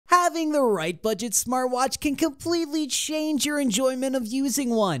Having the right budget smartwatch can completely change your enjoyment of using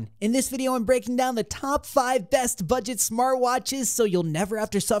one. In this video, I'm breaking down the top 5 best budget smartwatches so you'll never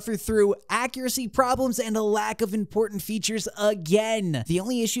have to suffer through accuracy problems and a lack of important features again. The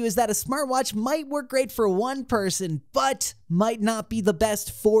only issue is that a smartwatch might work great for one person, but might not be the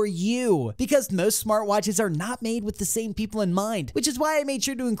best for you, because most smartwatches are not made with the same people in mind, which is why I made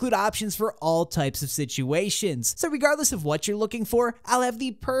sure to include options for all types of situations. So regardless of what you're looking for, I'll have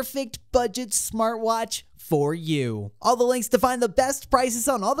the perfect budget smartwatch for you. All the links to find the best prices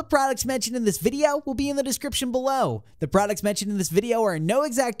on all the products mentioned in this video will be in the description below. The products mentioned in this video are in no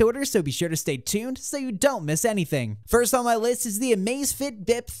exact order, so be sure to stay tuned so you don't miss anything. First on my list is the Amazfit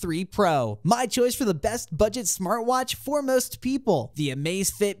Bip 3 Pro, my choice for the best budget smartwatch for most people. The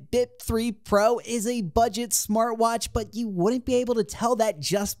Amazfit Bip 3 Pro is a budget smartwatch, but you wouldn't be able to tell that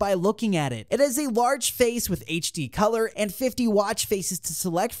just by looking at it. It has a large face with HD color and 50 watch faces to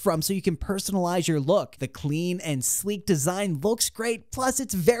select from so you can personalize your look. The clean and sleek design looks great, plus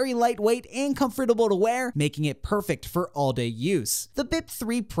it's very lightweight and comfortable to wear, making it perfect for all-day use. The Bip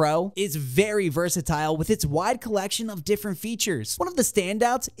 3 Pro is very versatile with its wide collection of different features. One of the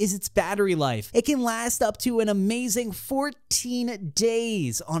standouts is its battery life. It can last up to an amazing 14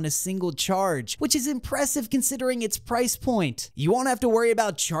 days on a single charge, which is impressive considering its price point. You won't have to worry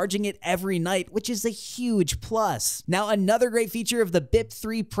about charging it every night, which is a huge plus. Now, another great feature of the Bip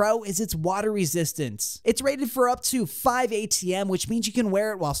 3 Pro is its water resistance. It's rated for up to 5 ATM, which means you can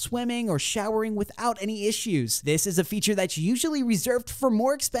wear it while swimming or showering without any issues. This is a feature that's usually reserved for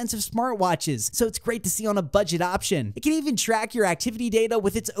more expensive smartwatches, so it's great to see on a budget option. It can even track your activity data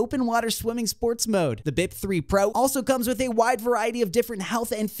with its open water swimming sports mode. The Bip 3 Pro also comes with a wide variety of different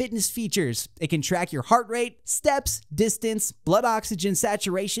health and fitness features. It can track your heart rate, steps, distance, blood oxygen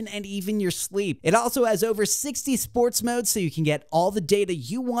saturation, and even your sleep. It also has over 60 sports modes, so you can get all the data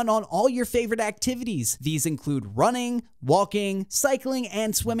you want on all your favorite activities. These include running, walking, cycling,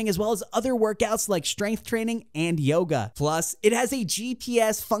 and swimming, as well as other workouts like strength training and yoga. Plus, it has a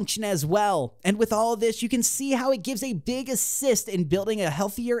GPS function as well. And with all of this, you can see how it gives a big assist in building a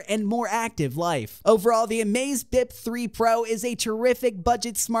healthier and more active life. Overall, the Amaze Bip 3 Pro is a terrific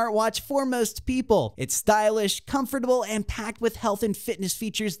budget smartwatch for most people. It's stylish, comfortable, and packed with health and fitness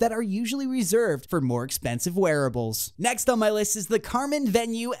features that are usually reserved for more expensive wearables. Next on my list is the Garmin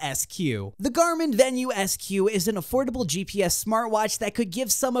Venu Sq. The Garmin Venu Sq is an affordable GPS smartwatch that could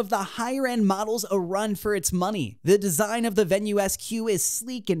give some of the higher-end models a run for its money. The design of the Venu Sq is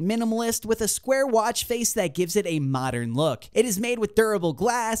sleek and minimalist, with a square watch face that gives it a modern look. It is made with durable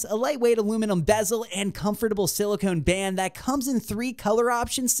glass, a lightweight aluminum bezel, and comfortable silicone band that comes in 3 color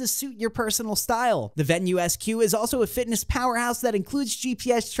options to suit your personal style. The Venu Sq is also a fitness powerhouse that includes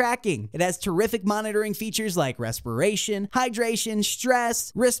GPS tracking. It has terrific monitoring features like respiration, hydration,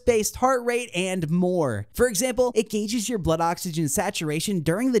 stress, wrist-based heart rate, and more. For example, it gauges your blood oxygen saturation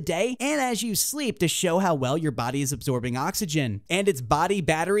during the day and as you sleep to show how well your body is absorbing oxygen. And its body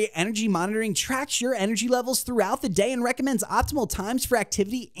battery energy monitoring tracks your energy levels throughout the day and recommends optimal times for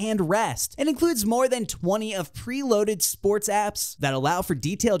activity and rest. It includes more than 20 of preloaded sports apps that allow for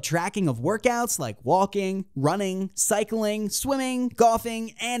detailed tracking of workouts like walking, running, cycling, swimming,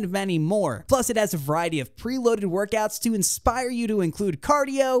 golfing, and many more. Plus, it has a variety of preloaded workouts to inspire you to include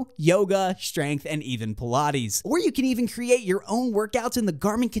cardio, yoga, strength, and even Pilates. Or you can even create your own workouts in the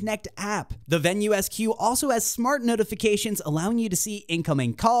Garmin Connect app. The Venu Sq also has smart notifications allowing you to see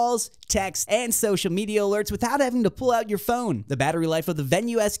incoming calls, texts, and social media alerts without having to pull out your phone. The battery life of the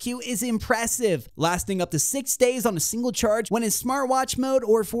Venu Sq is impressive, lasting up to 6 days on a single charge when in smartwatch mode,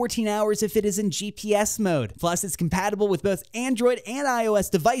 or 14 hours if it is in GPS mode. Plus, it's compatible with both Android and iOS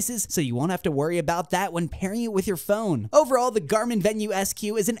devices, so you won't have to worry about that when pairing it with your phone. Overall, the Garmin Venu Sq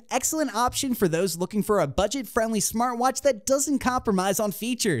is an excellent option for those looking for a budget-friendly smartwatch that doesn't compromise on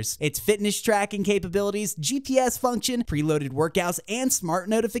features. Its fitness tracking capabilities, GPS function, preloaded workouts, and smart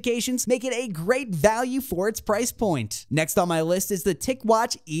notifications make it a great value for its price point. Next on my list is the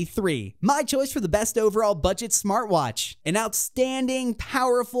TicWatch E3, my choice for the best overall budget smartwatch. An outstanding,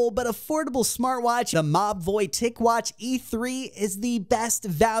 powerful, but affordable smartwatch, the Mobvoi TicWatch E3 is the best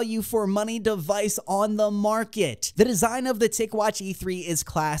value for money device on the market. The design of the TicWatch E3 is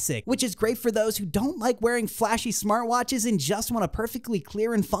classic, which is great for those those who don't like wearing flashy smartwatches and just want a perfectly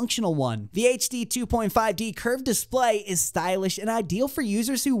clear and functional one. The HD 2.5D curved display is stylish and ideal for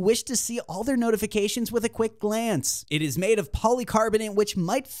users who wish to see all their notifications with a quick glance. It is made of polycarbonate, which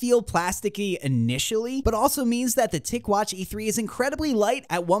might feel plasticky initially, but also means that the TicWatch E3 is incredibly light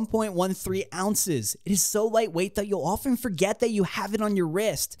at 1.13 ounces. It is so lightweight that you'll often forget that you have it on your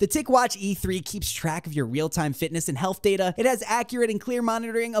wrist. The TicWatch E3 keeps track of your real-time fitness and health data. It has accurate and clear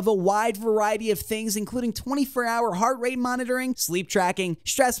monitoring of a wide variety of things, including 24-hour heart rate monitoring, sleep tracking,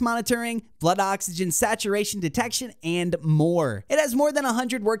 stress monitoring, blood oxygen saturation detection, and more. It has more than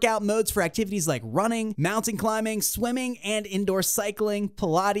 100 workout modes for activities like running, mountain climbing, swimming, and indoor cycling,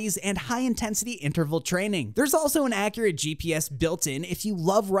 Pilates, and high-intensity interval training. There's also an accurate GPS built in if you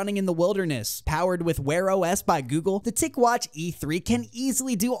love running in the wilderness. Powered with Wear OS by Google, the TicWatch E3 can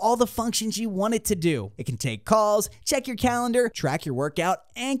easily do all the functions you want it to do. It can take calls, check your calendar, track your workout,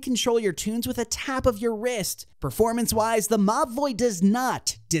 and control your tunes with a tap of your wrist. Performance-wise, the Amazfit does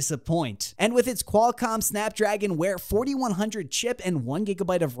not disappoint. And with its Qualcomm Snapdragon Wear 4100 chip and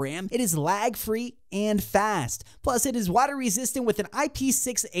 1GB of RAM, it is lag-free and fast. Plus, it is water-resistant with an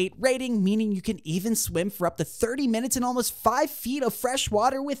IP68 rating, meaning you can even swim for up to 30 minutes in almost 5 feet of fresh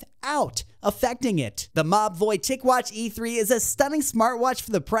water without affecting it. The Amazfit TicWatch E3 is a stunning smartwatch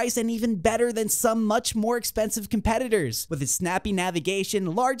for the price and even better than some much more expensive competitors. With its snappy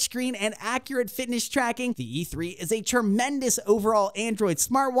navigation, large screen, and accurate fitness tracking, the E3 is a tremendous overall Android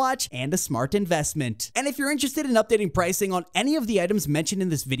smartwatch and a smart investment. And if you're interested in updating pricing on any of the items mentioned in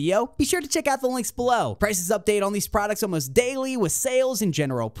this video, be sure to check out the links below. Prices update on these products almost daily with sales and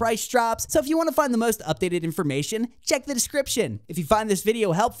general price drops, so if you want to find the most updated information, check the description. If you find this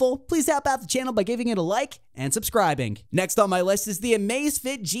video helpful, please help out the channel by giving it a like and subscribing. Next on my list is the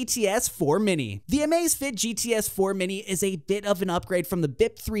Amazfit GTS 4 Mini. The Amazfit GTS 4 Mini is a bit of an upgrade from the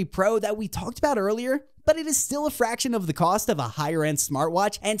Bip 3 Pro that we talked about earlier, but it is still a fraction of the cost of a higher-end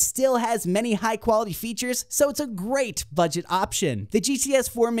smartwatch and still has many high-quality features, so it's a great budget option. The GTS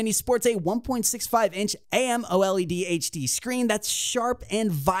 4 Mini sports a 1.65-inch AMOLED HD screen that's sharp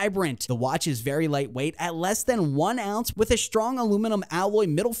and vibrant. The watch is very lightweight at less than 1 ounce with a strong aluminum alloy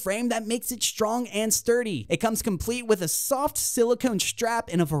middle frame that makes it strong and sturdy. It comes complete with a soft silicone strap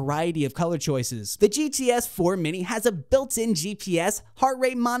and a variety of color choices. The GTS 4 Mini has a built-in GPS, heart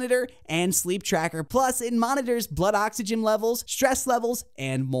rate monitor, and sleep tracker, plus it monitors blood oxygen levels, stress levels,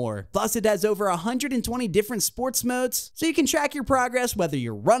 and more. Plus, it has over 120 different sports modes, so you can track your progress whether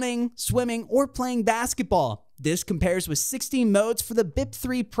you're running, swimming, or playing basketball. This compares with 16 modes for the Bip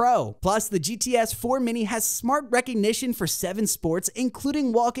 3 Pro. Plus, the GTS 4 Mini has smart recognition for 7 sports,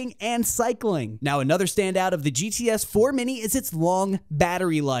 including walking and cycling. Now, another standout of the GTS 4 Mini is its long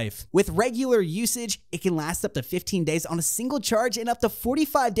battery life. With regular usage, it can last up to 15 days on a single charge and up to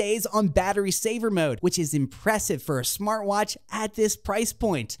 45 days on battery saver mode, which is impressive for a smartwatch at this price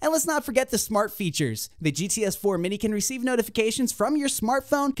point. And let's not forget the smart features. The GTS 4 Mini can receive notifications from your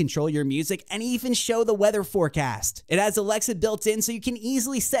smartphone, control your music, and even show the weather forecast. It has Alexa built in, so you can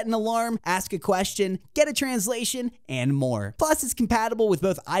easily set an alarm, ask a question, get a translation, and more. Plus, it's compatible with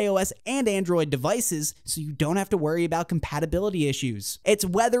both iOS and Android devices, so you don't have to worry about compatibility issues. Its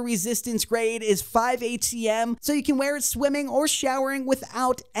weather resistance grade is 5 ATM, so you can wear it swimming or showering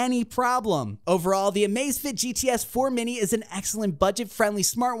without any problem. Overall, the Amazfit GTS 4 Mini is an excellent budget-friendly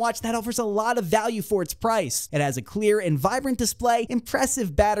smartwatch that offers a lot of value for its price. It has a clear and vibrant display,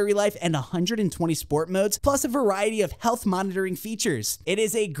 impressive battery life, and 120 sport modes, plus a variety of health monitoring features. It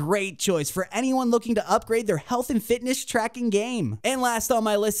is a great choice for anyone looking to upgrade their health and fitness tracking game. And last on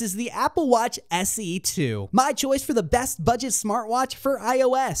my list is the Apple Watch SE 2, my choice for the best budget smartwatch for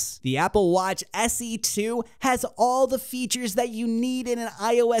iOS. The Apple Watch SE 2 has all the features that you need in an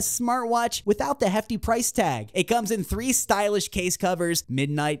iOS smartwatch without the hefty price tag. It comes in 3 stylish case covers,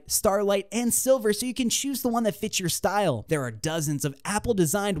 Midnight, Starlight, and Silver, so you can choose the one that fits your style. There are dozens of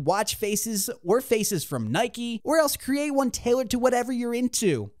Apple-designed watch faces or faces from Nike, or else create one tailored to whatever you're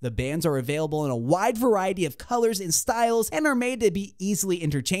into. The bands are available in a wide variety of colors and styles and are made to be easily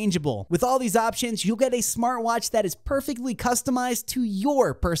interchangeable. With all these options, you'll get a smartwatch that is perfectly customized to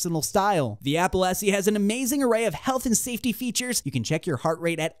your personal style. The Apple SE has an amazing array of health and safety features. You can check your heart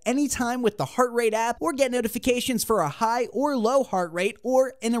rate at any time with the Heart Rate app, or get notifications for a high or low heart rate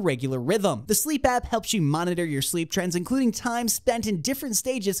or an irregular rhythm. The Sleep app helps you monitor your sleep trends, including time spent in different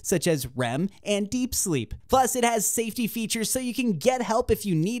stages such as REM and deep sleep. sleep. Plus, it has safety features so you can get help if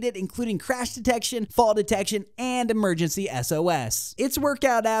you need it, including crash detection, fall detection, and emergency SOS. Its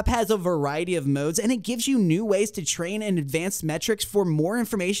workout app has a variety of modes, and it gives you new ways to train and advanced metrics for more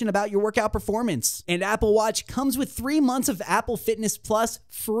information about your workout performance. And Apple Watch comes with 3 months of Apple Fitness Plus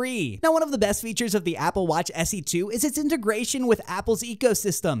free. Now, one of the best features of the Apple Watch SE2 is its integration with Apple's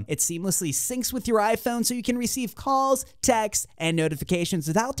ecosystem. It seamlessly syncs with your iPhone so you can receive calls, texts, and notifications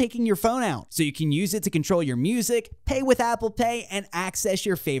without taking your phone out. So you can use it to control your music, pay with Apple Pay, and access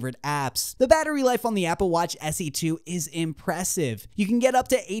your favorite apps. The battery life on the Apple Watch SE2 is impressive. You can get up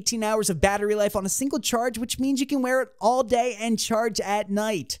to 18 hours of battery life on a single charge, which means you can wear it all day and charge at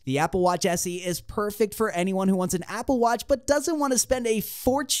night. The Apple Watch SE is perfect for anyone who wants an Apple Watch but doesn't want to spend a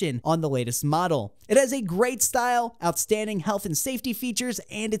fortune on the latest model. It has a great style, outstanding health and safety features,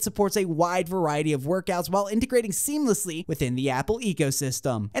 and it supports a wide variety of workouts while integrating seamlessly within the Apple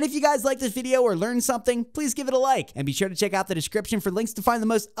ecosystem. And if you guys like this video or learned something, please give it a like, and be sure to check out the description for links to find the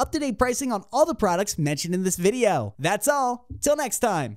most up-to-date pricing on all the products mentioned in this video. That's all. Till next time.